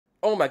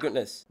Oh my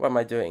goodness, what am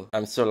I doing?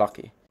 I'm so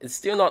lucky. It's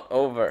still not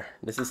over.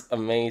 This is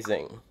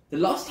amazing. The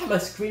last time I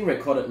screen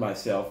recorded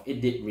myself,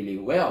 it did really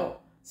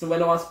well. So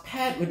when I was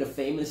paired with the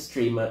famous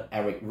streamer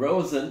Eric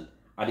Rosen,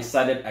 I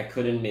decided I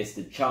couldn't miss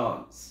the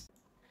chance.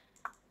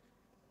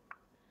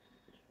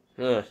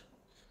 Huh.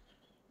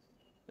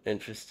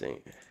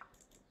 Interesting.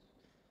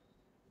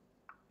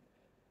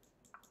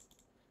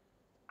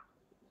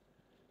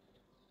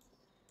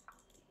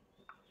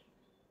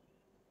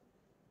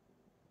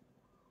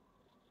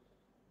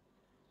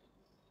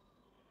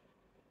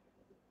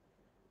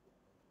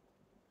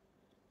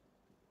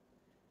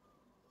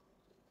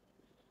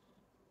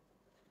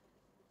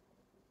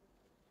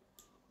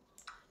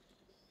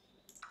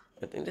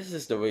 I think this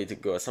is the way to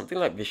go. Something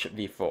like bishop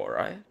b4,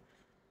 right?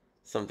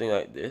 Something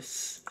like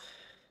this.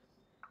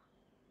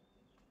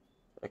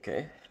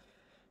 Okay.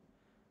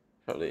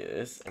 Probably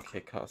is. Okay,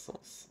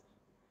 castles.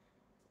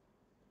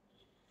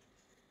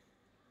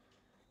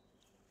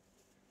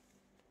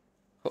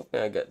 Hoping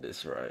I get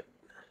this right.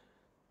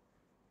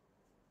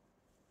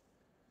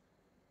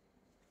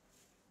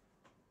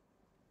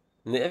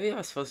 Maybe I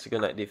was supposed to go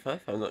knight d5,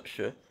 I'm not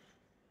sure.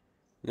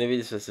 Maybe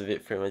this was a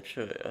bit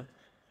premature, yeah?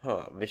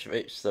 Oh, bishop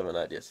h7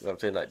 ideas. I'll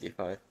play knight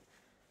d5.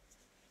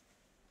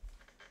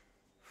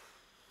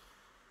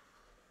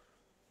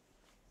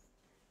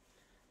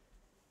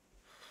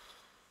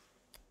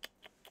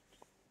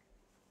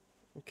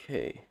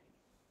 Okay.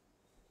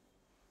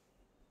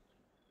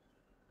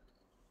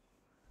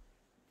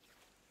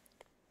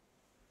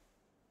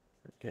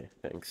 Okay,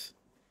 thanks.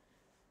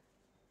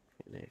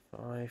 Queen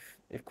a5.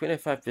 If queen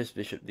a5 just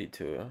bishop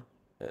d2, yeah?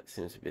 That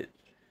seems a bit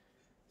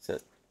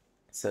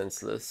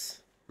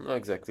senseless. I'm not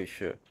exactly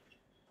sure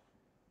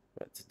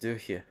what to do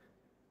here.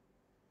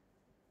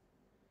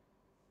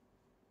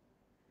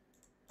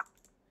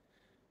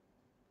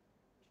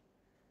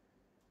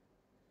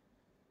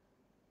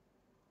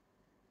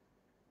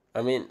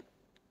 I mean,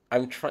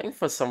 I'm trying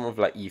for some of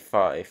like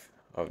e5,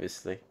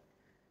 obviously.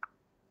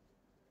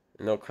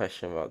 No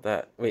question about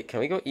that. Wait,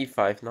 can we go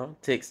e5 now?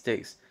 Takes.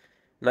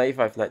 Knight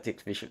e5, knight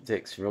takes, bishop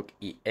takes, rook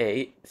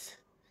e8.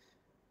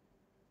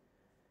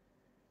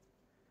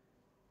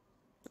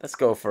 Let's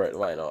go for it,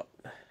 why not?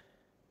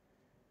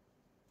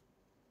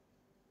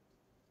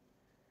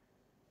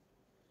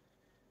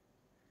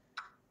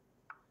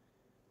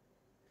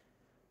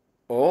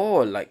 Oh,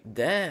 like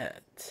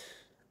that.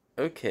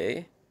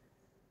 Okay.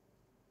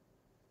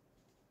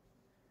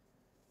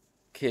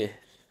 Okay.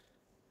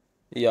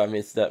 Yeah, I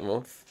missed that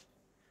move.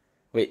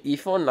 Wait,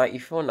 e4, knight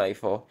e4, knight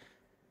e4.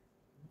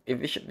 If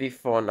bishop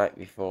b4, knight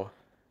b4.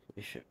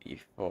 Bishop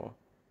e4.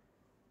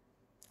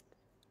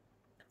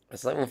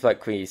 It's like move like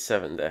queen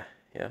e7 there,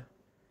 yeah?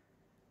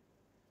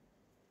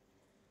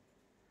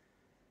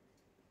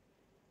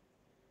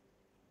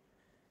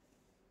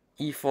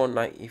 e4,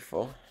 knight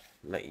e4.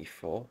 Knight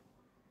e4.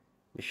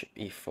 Bishop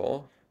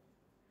e4.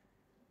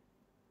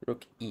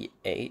 Rook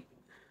e8.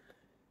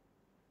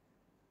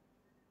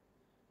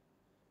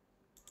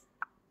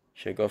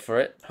 Should I go for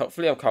it?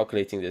 Hopefully I'm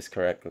calculating this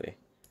correctly.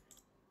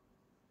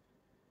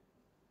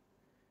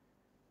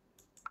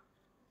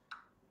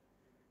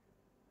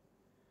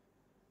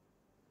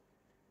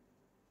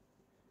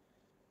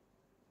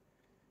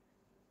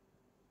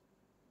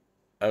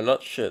 I'm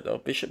not sure though.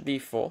 Bishop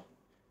b4.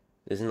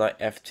 There's knight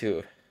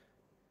f2.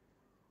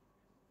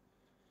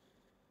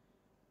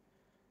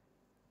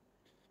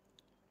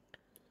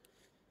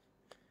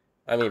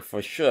 I mean,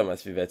 for sure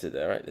must be better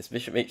there, right? There's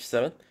bishop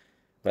h7.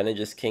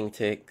 Manages king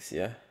takes,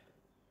 yeah.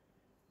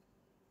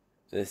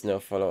 There's no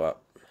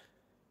follow-up.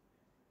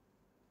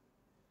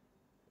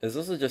 There's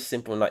also just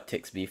simple knight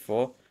takes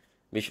b4,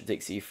 bishop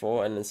takes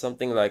e4, and then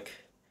something like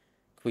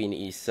queen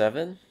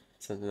e7,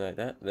 something like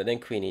that. But then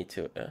queen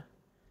e2, yeah.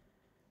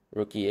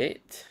 Rook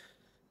e8.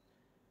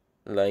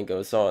 Line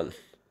goes on.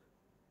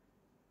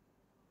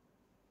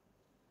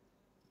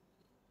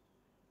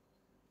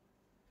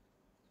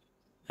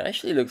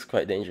 Actually looks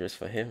quite dangerous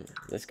for him.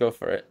 Let's go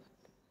for it.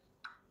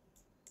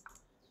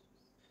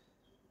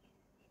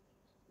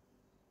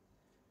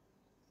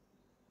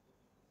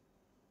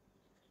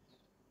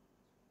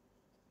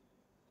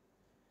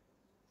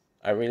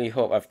 I really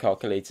hope I've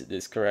calculated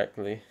this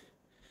correctly.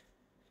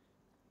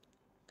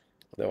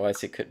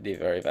 Otherwise it could be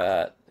very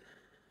bad.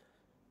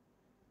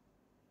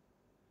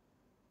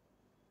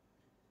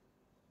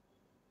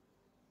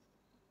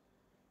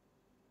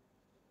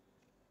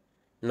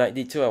 Knight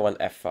d2, I want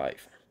f5.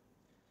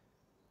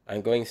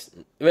 I'm going...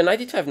 When knight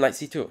d2, I have knight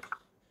c2.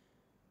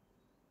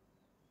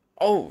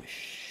 Oh,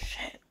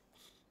 shit.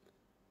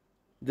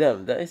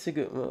 Damn, that is a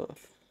good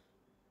move.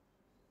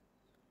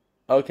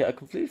 Okay, I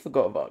completely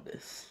forgot about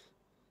this.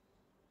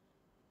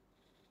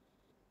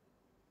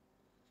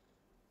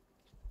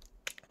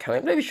 Can I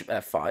play bishop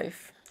f5?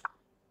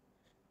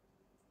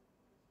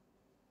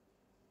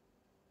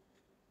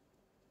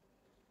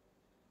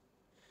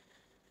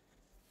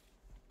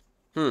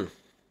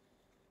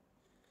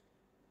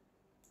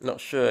 Not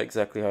sure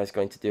exactly how he's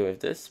going to deal with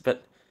this,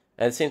 but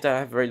at the same time I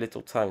have very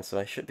little time, so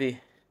I should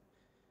be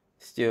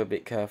still a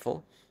bit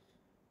careful.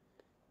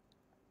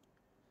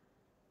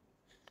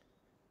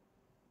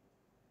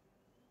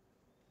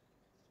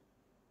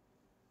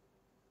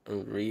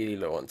 I'm really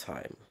low on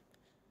time.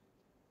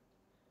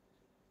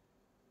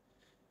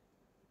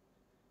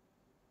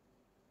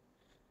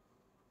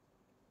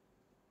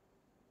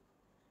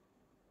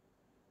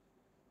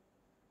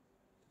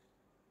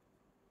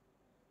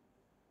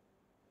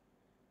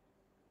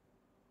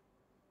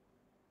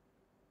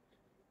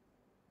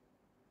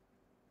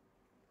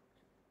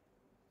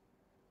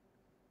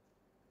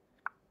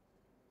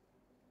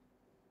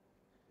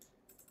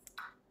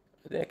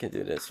 I think I can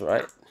do this,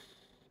 right?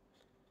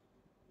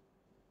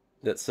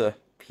 That's a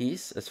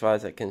piece as far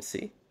as I can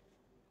see.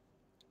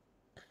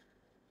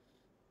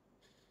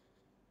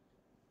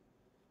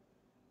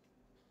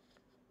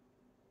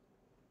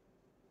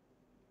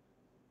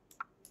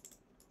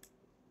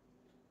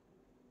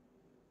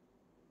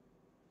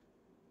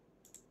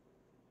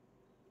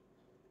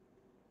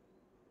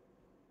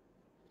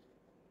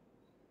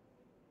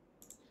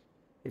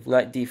 If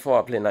knight d4,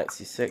 I play knight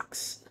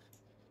c6.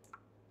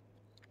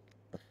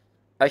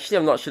 Actually,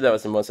 I'm not sure that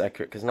was the most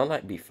accurate, because now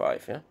knight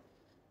b5, yeah?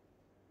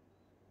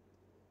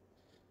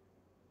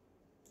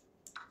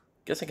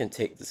 Guess I can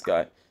take this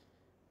guy.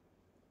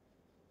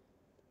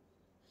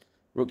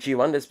 Rook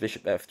g1, there's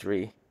bishop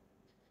f3.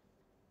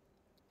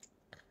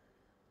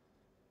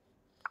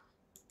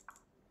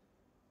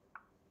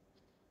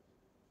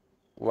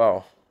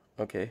 Wow,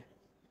 okay.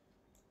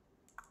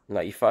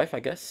 Knight e5, I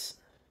guess.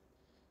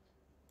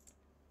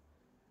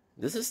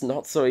 This is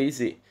not so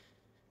easy.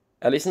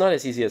 At least not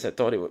as easy as I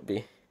thought it would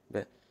be.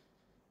 But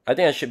I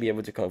think I should be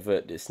able to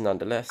convert this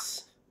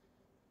nonetheless.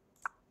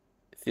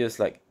 It feels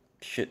like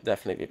it should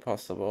definitely be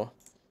possible.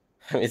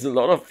 I mean, it's a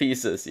lot of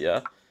pieces,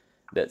 yeah?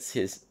 That's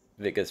his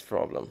biggest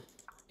problem,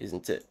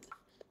 isn't it?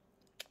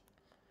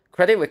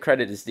 Credit where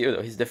credit is due,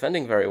 though. He's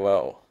defending very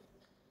well.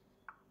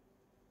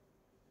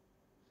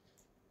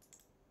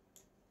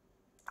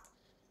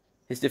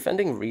 He's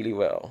defending really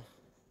well.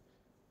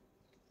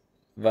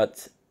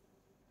 But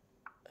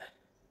I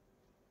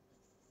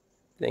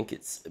think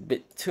it's a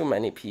bit too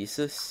many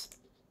pieces.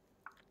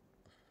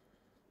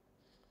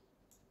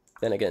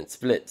 Then again, it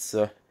splits,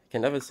 so you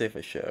can never say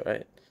for sure,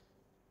 right?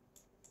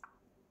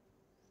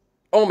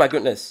 Oh my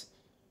goodness!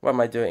 What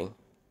am I doing?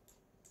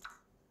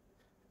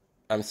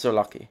 I'm so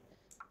lucky.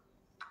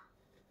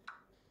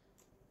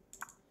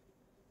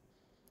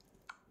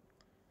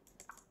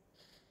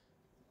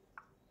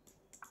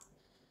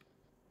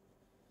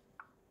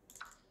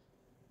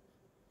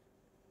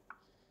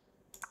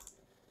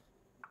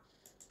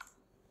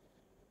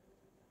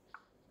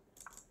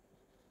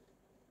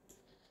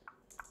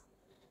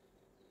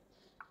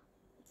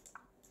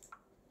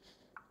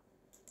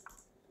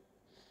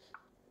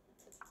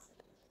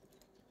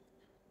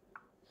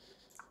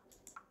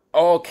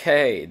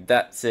 Okay,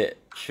 that's it,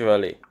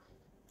 surely.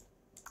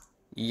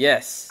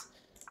 Yes!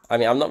 I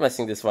mean, I'm not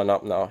messing this one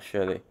up now,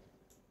 surely.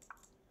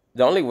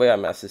 The only way I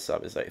mess this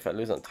up is like if I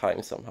lose on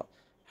time somehow.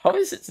 How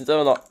is it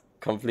still not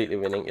completely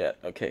winning yet?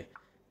 Okay,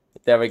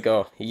 there we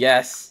go.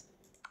 Yes!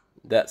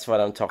 That's what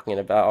I'm talking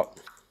about.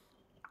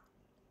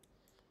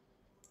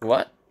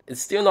 What?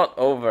 It's still not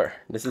over.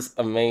 This is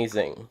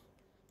amazing.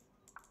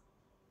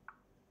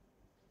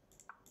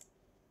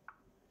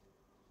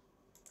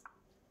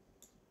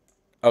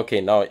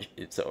 Okay, now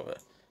it's over.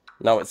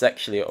 Now it's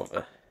actually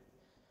over.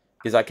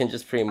 Because I can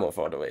just pre-move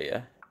all the way,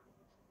 yeah?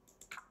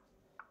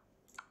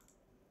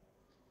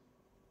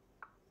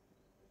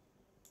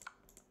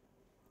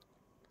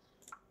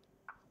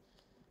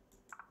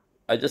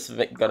 I just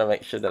gotta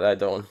make sure that I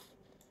don't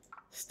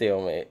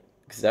stalemate.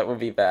 Because that would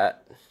be bad.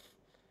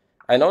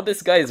 I know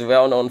this guy is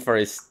well known for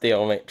his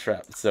stalemate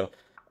trap, so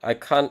I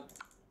can't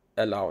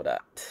allow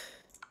that.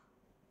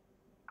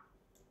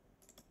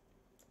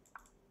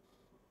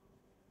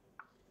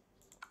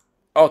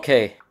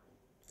 Okay.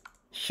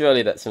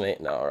 Surely that's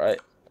mate now, right?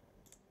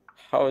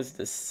 How is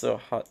this so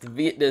hard to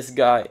beat this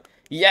guy?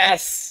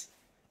 Yes!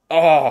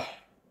 Oh!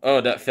 Oh,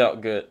 that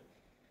felt good.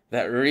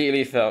 That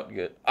really felt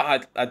good. I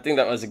think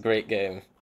that was a great game.